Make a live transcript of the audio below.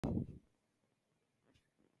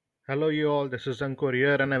Hello, you all. This is Ankur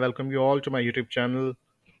here, and I welcome you all to my YouTube channel,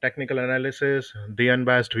 Technical Analysis, the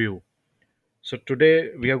Unbiased View. So, today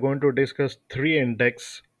we are going to discuss three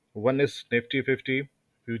index. One is Nifty 50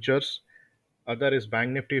 futures, other is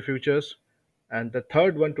Bank Nifty futures, and the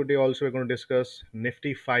third one today also we're going to discuss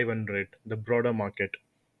Nifty 500, the broader market.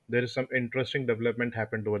 There is some interesting development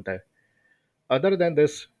happened over there. Other than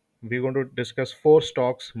this, we're going to discuss four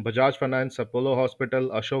stocks: Bajaj Finance, Apollo Hospital,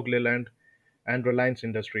 Ashok Leyland, and Reliance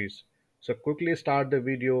Industries. So, quickly start the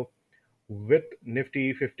video with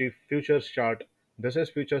Nifty 50 futures chart. This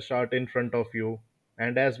is futures chart in front of you.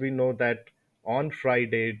 And as we know that on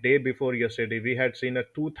Friday, day before yesterday, we had seen a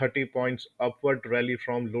 230 points upward rally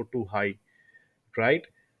from low to high, right?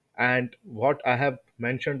 And what I have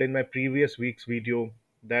mentioned in my previous week's video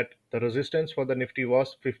that the resistance for the Nifty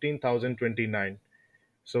was 15,029.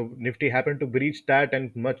 So Nifty happened to breach that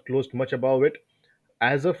and much closed much above it.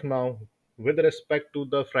 As of now, with respect to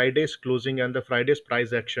the Friday's closing and the Friday's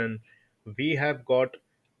price action, we have got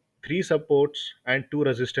three supports and two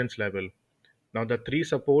resistance level. Now the three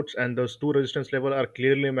supports and those two resistance level are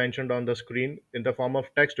clearly mentioned on the screen in the form of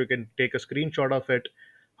text. You can take a screenshot of it.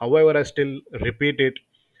 However, I still repeat it.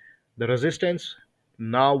 The resistance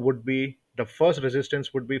now would be the first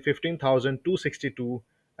resistance would be 15,262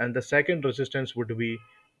 and the second resistance would be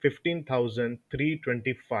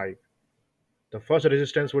 15,325. The first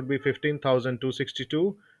resistance would be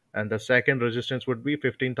 15,262 and the second resistance would be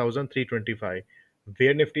 15,325.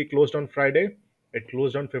 Where Nifty closed on Friday, it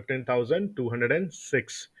closed on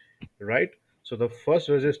 15,206, right? So the first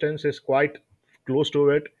resistance is quite close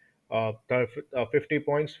to it, 50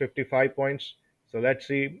 points, 55 points. So let's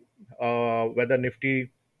see whether Nifty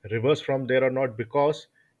reverse from there or not, because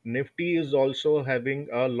Nifty is also having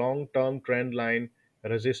a long-term trend line,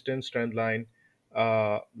 resistance trend line.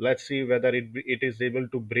 Let's see whether it is able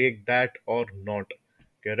to break that or not.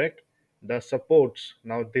 Correct. The supports,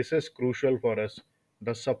 now this is crucial for us.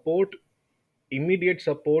 The support, immediate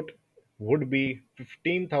support, would be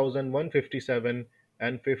 15,157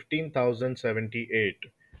 and 15,078.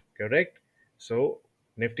 Correct. So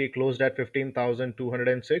Nifty closed at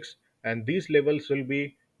 15,206, and these levels will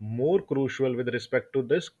be more crucial with respect to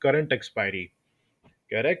this current expiry.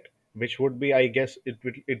 Correct, which would be, I guess, it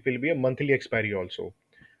will be a monthly expiry also.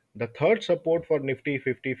 The third support for Nifty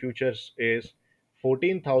 50 futures is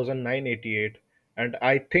 14,988, and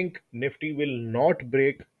I think Nifty will not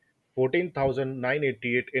break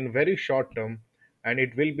 14,988 in very short term, and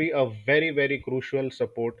it will be a very crucial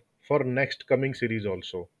support for next coming series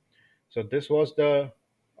also. So this was the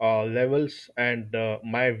levels and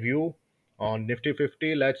my view on Nifty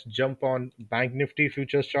 50. Let's jump on Bank Nifty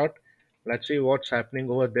futures chart. Let's see what's happening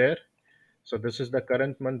over there. So this is the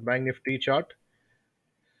current month Bank Nifty chart.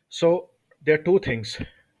 So there are two things.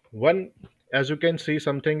 One, as you can see,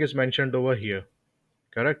 something is mentioned over here.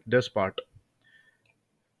 Correct? This part.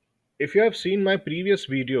 If you have seen my previous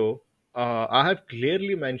video, I have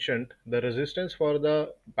clearly mentioned the resistance for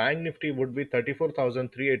the Bank Nifty would be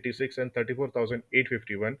 34,386 and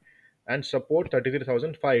 34,851 and support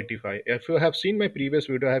 33,585. If you have seen my previous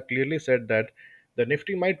video, I have clearly said that the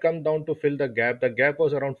Nifty might come down to fill the gap. The gap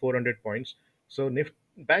was around 400 points. So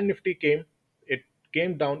Bank Nifty it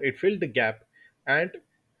came down, it filled the gap. And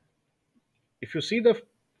if you see the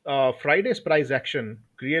Friday's price action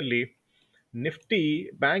clearly,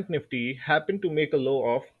 Bank Nifty happened to make a low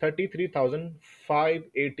of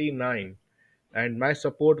 33,589 and my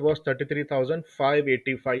support was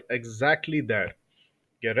 33,585, exactly there.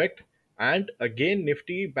 Correct. And again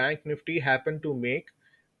Bank Nifty that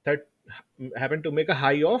happened to make a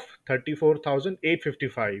high of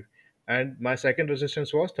 34,855 and my second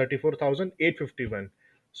resistance was 34,851.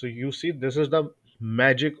 So you see, this is the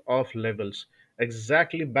magic of levels.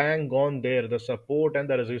 Exactly bang on there, the support and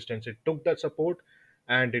the resistance. It took that support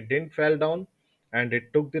and it didn't fall down, and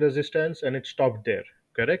it took the resistance and it stopped there.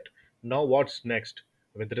 Correct. Now what's next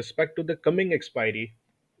with respect to the coming expiry,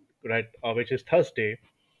 right, which is Thursday?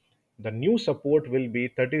 The new support will be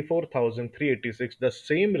 34,386, the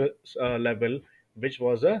same level which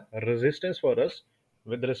was a resistance for us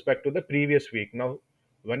with respect to the previous week. Now,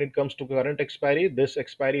 when it comes to current expiry, this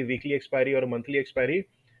expiry, weekly expiry or monthly expiry,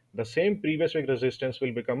 the same previous week resistance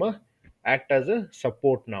will become a act as a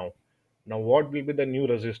support now. Now, what will be the new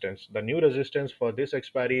resistance? The new resistance for this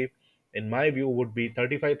expiry, in my view, would be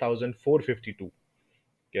 35,452.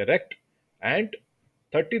 Correct. And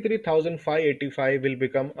 33,585 will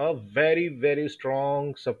become a very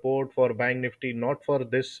strong support for Bank Nifty, not for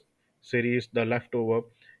this series, the leftover,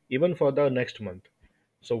 even for the next month.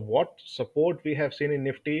 So what support we have seen in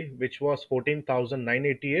Nifty, which was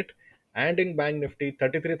 14,988, and in Bank Nifty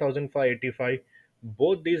 33,585.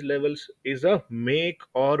 Both these levels is a make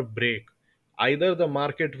or break. Either the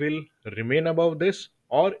market will remain above this,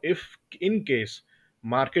 or if in case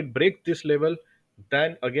market break this level,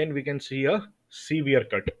 then again we can see a severe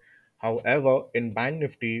cut. However, in Bank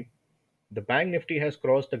Nifty, the Bank Nifty has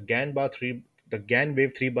crossed the Gann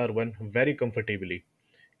wave 3 bar 1 very comfortably.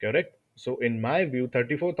 Correct. So in my view,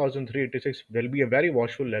 34,386 will be a very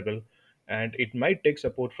watchful level, and it might take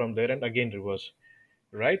support from there and again reverse.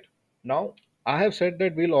 Right. Now, I have said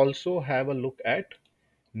that we'll also have a look at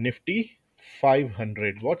Nifty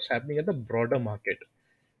 500. What's happening at the broader market?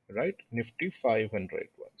 Right. Nifty 500.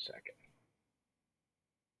 One second.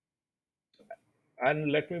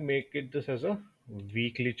 And let me make it this as a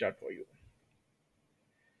weekly chart for you.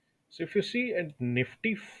 So if you see at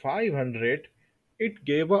Nifty 500, it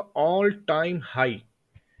gave a all-time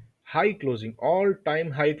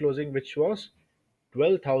all-time high closing, which was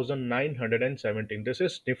 12,917. This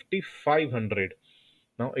is Nifty 500.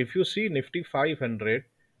 Now, if you see Nifty 500,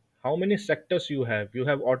 how many sectors you have? You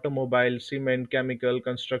have automobile, cement, chemical,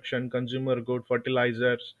 construction, consumer good,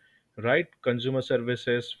 fertilizers, right? Consumer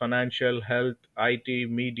services, financial, health, IT,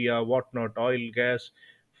 media, whatnot, oil, gas,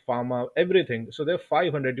 pharma, everything. So there are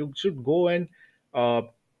 500. You should go and uh,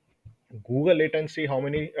 Google it and see how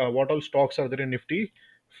many, what all stocks are there in Nifty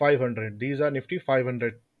 500. These are Nifty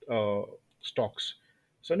 500 stocks.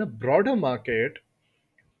 So in a broader market,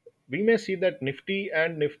 we may see that Nifty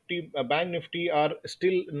and Bank Nifty are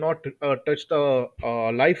still not touched the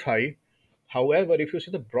life high. However, if you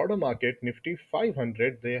see the broader market, Nifty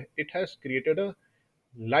 500, it has created a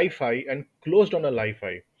life high and closed on a life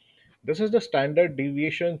high. This is the standard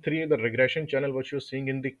deviation 3, the regression channel, which you're seeing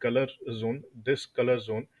in the color zone, this color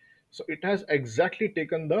zone. So it has exactly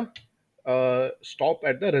taken the stop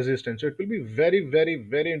at the resistance. So it will be very, very,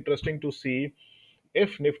 very interesting to see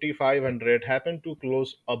if Nifty 500 happen to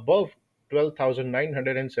close above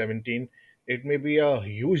 12,917. It may be a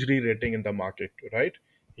huge re-rating in the market, right?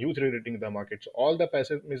 Huge re-rating in the market. So all the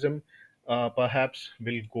pessimism perhaps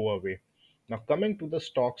will go away. Now, coming to the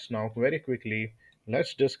stocks now, very quickly,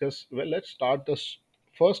 let's discuss. Well, let's start the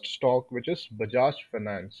first stock, which is Bajaj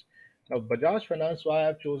Finance. Now, Bajaj Finance, why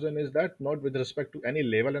I've chosen is that not with respect to any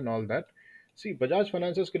level and all that. See, Bajaj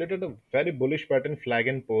Finance has created a very bullish pattern flag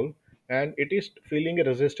and pole, and it is feeling a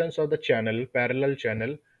resistance of the channel, parallel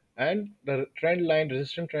channel, and the trend line,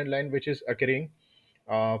 resistant trend line, which is occurring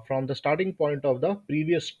from the starting point of the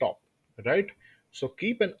previous stop, right? So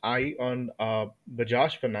keep an eye on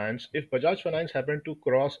Bajaj Finance. If Bajaj Finance happen to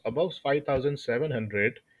cross above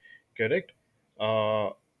 5,700, correct, uh,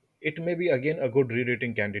 it may be again a good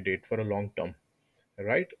re-rating candidate for a long term,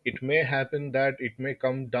 right? It may happen that it may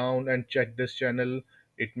come down and check this channel.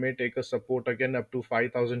 It may take a support again up to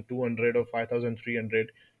 5,200 or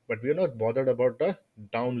 5,300, but we are not bothered about the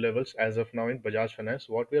down levels as of now in Bajaj Finance.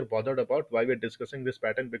 What we are bothered about, why we're discussing this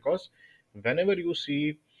pattern, because whenever you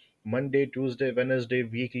see Monday, Tuesday, Wednesday,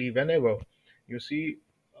 weekly, whenever you see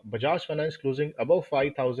Bajaj Finance closing above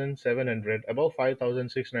 5,700, above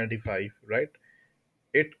 5,695, right?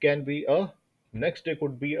 It can be a next day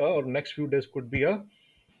could be a or next few days could be a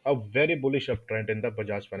very bullish uptrend in the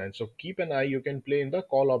Bajaj Finance. So keep an eye. You can play in the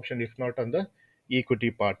call option if not on the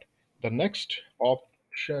equity part. The next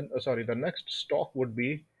the next stock would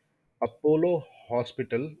be Apollo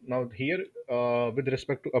Hospital. Now here, with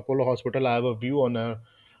respect to Apollo Hospital, I have a view on a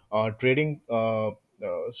trading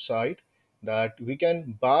site that we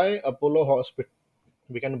can buy Apollo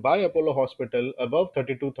Hospital above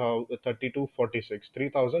 32,000 3246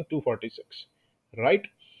 3,246, right?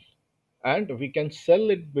 And we can sell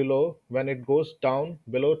it below when it goes down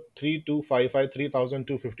below 3255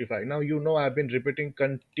 3,255. Now you know I've been repeating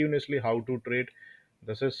continuously how to trade.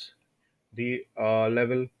 This is the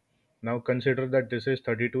level. Now consider that this is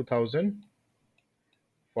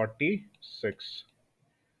 32,046.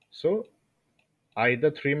 So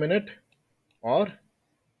either 3 minute or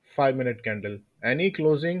 5 minute candle, any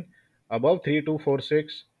closing above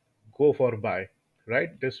 3246, go for buy,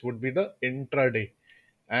 right? This would be the intraday.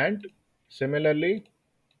 And similarly,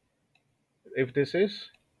 if this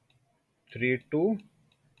is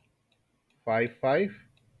 3255,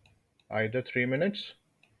 either 3 minutes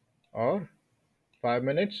or 5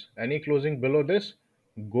 minutes, any closing below this,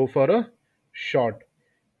 go for a short,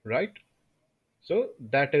 right? So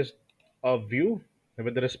that is a view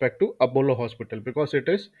with respect to Apollo Hospital, because it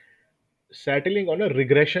is settling on a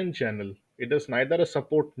regression channel. It is neither a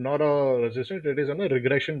support nor a resistance. It is on a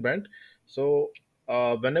regression band. So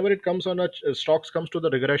whenever it comes on stocks comes to the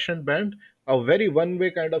regression band, a very one way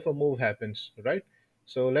kind of a move happens, right?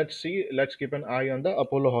 So let's see. Let's keep an eye on the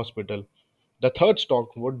Apollo Hospital. The third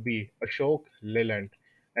stock would be Ashok Leyland.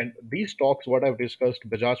 And these stocks, what I've discussed,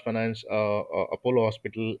 Bajaj Finance, Apollo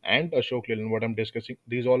Hospital, and Ashok Leyland, what I'm discussing,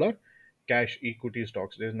 these all are cash equity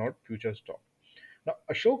stocks. They're not future stock. Now,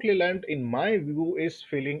 Ashok Leyland, in my view, is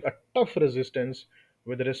feeling a tough resistance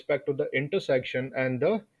with respect to the intersection and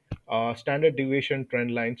the standard deviation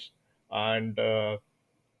trend lines. And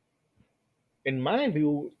in my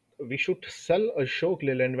view, we should sell Ashok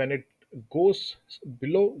Leyland when it goes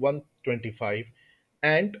below 125.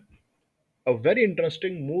 And a very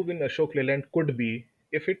interesting move in Ashok Leyland could be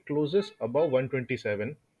if it closes above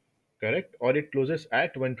 127, correct, or it closes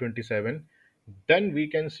at 127, then we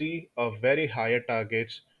can see a very higher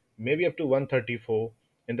targets, maybe up to 134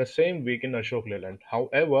 in the same week in Ashok Leyland.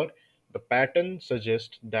 However, the pattern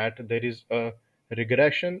suggests that there is a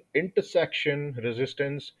regression intersection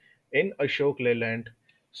resistance in Ashok Leyland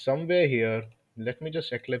somewhere here. Let me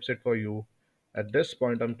just eclipse it for you. At this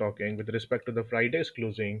point, I'm talking with respect to the Friday's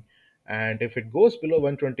closing, and if it goes below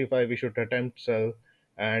 125, we should attempt sell.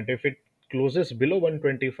 And if it closes below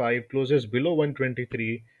 125, closes below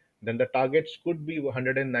 123, then the targets could be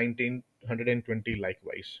 119, 120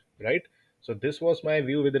 likewise, right? So this was my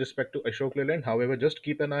view with respect to Ashok Leyland. However, just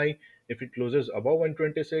keep an eye if it closes above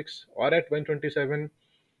 126 or at 127,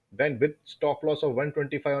 then with stop loss of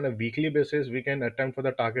 125 on a weekly basis, we can attempt for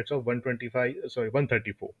the targets of 125, sorry,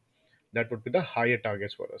 134. That would be the higher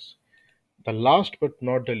targets for us. The last but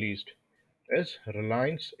not the least is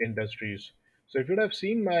Reliance Industries. So if you would have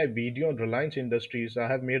seen my video on Reliance Industries, I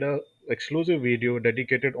have made a exclusive video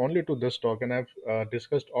dedicated only to this stock, and I've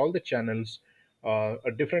discussed all the channels,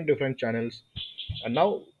 different channels. And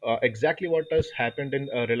now, exactly what has happened in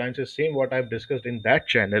Reliance is same what I've discussed in that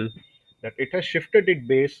channel, that it has shifted its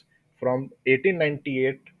base from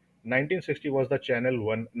 1898, 1960 was the channel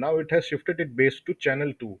 1. Now it has shifted its base to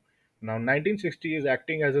channel 2. Now 1960 is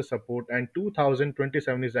acting as a support and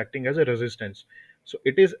 2027 is acting as a resistance. So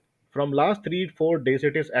it is from last 3 4 days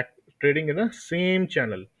it is trading in the same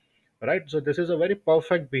channel, right? So this is a very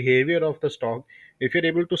perfect behavior of the stock. If you're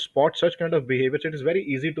able to spot such kind of behaviors, it is very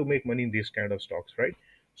easy to make money in these kind of stocks, right?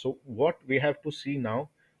 So what we have to see now,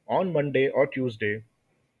 on Monday or Tuesday,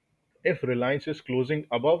 if Reliance is closing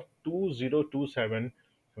above 2027,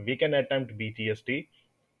 we can attempt BTST,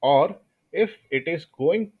 or if it is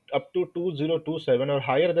going up to 2027 or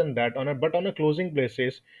higher than that on a but on a closing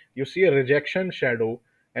basis, you see a rejection shadow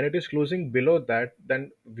and it is closing below that, then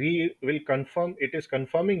we will confirm it is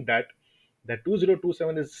confirming that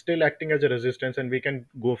 2027 is still acting as a resistance and we can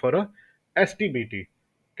go for a STBT,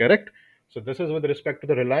 correct? So this is with respect to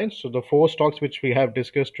the Reliance. So the four stocks which we have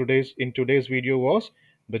discussed today's video was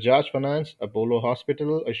Bajaj Finance, Apollo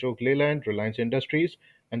Hospital, Ashok Leyland, Reliance Industries,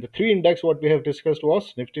 and the three index what we have discussed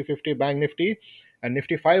was Nifty 50, Bank Nifty, and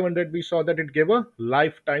Nifty 500. We saw that it gave a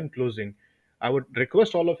lifetime closing. I would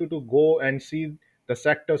request all of you to go and see the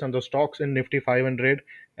sectors and the stocks in Nifty 500,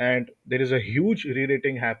 and there is a huge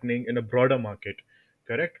re-rating happening in a broader market.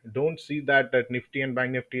 Correct? Don't see that Nifty and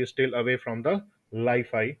Bank Nifty is still away from the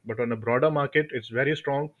life high, but on a broader market, it's very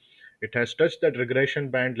strong. It has touched that regression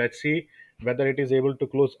band. Let's see whether it is able to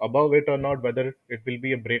close above it or not, whether it will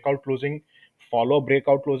be a breakout closing, follow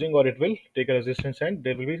breakout closing, or it will take a resistance and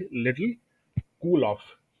there will be little cool off.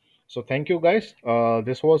 So thank you guys.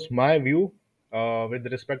 This was my view with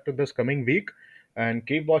respect to this coming week, and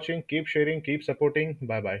keep watching, keep sharing, keep supporting.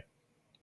 Bye bye.